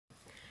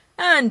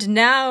And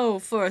now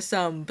for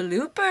some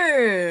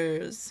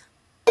bloopers.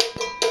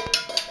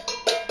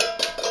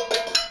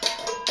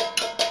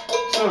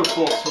 So,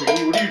 Fox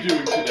Sweeney, what are you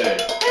doing today?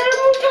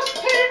 Oh, just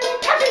playing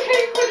patty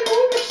cake with you,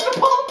 Mr.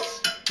 Potts.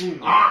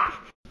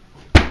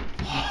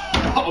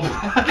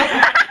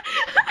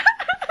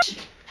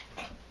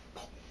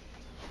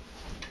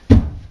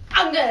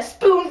 I'm gonna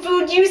spoon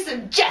food you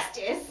some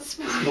justice.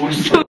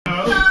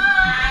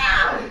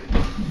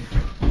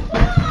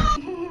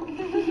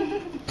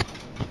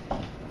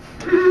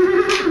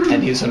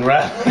 And he's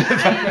unwrapped.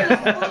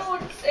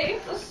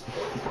 Save the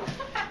spoon.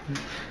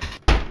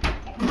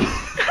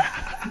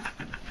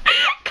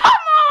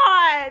 Come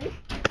on!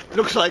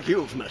 Looks like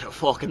you've met a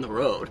fork in the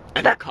road,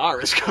 and a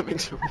car is coming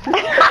soon.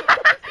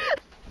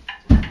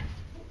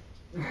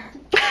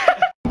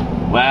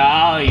 Where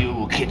are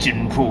you,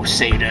 kitchen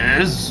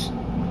crusaders?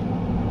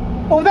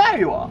 Oh, there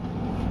you are.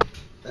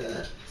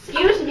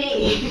 Excuse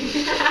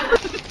me.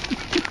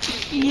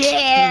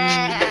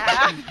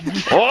 Yeah!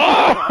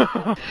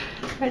 Oh!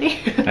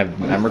 Ready?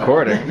 I'm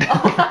recording.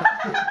 Cut!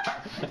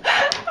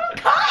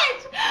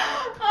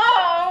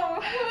 Oh!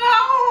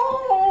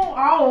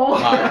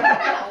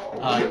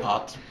 I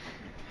popped.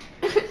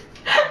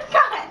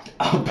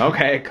 Cut!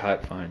 Okay,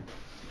 cut, fine.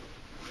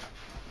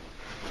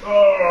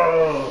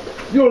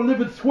 Your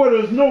livid sweater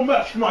is no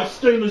match for my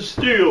stainless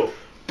steel.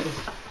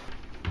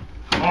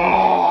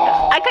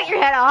 I cut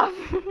your head off.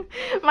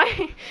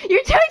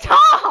 You're too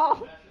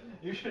tall!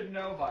 You should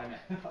know by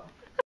now.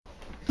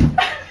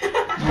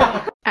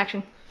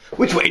 Action.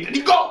 Which way did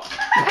he go?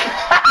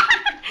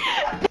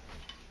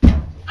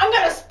 I'm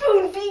gonna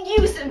spoon feed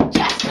you some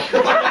justice.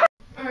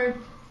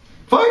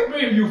 Fight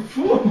me, you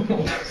fool!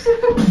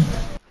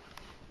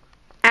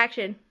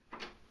 Action.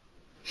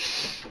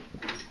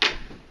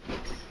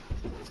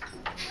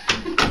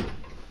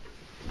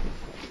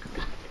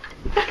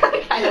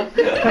 Kind of.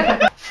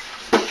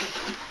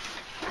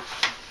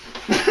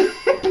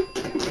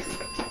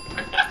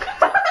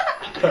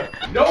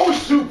 No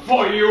soup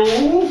for you!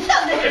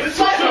 It's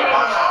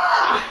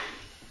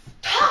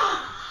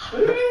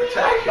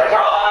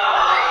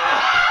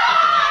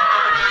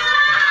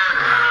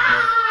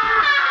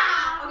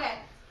Okay.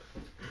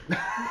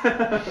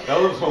 That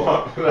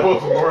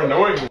was more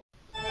annoying.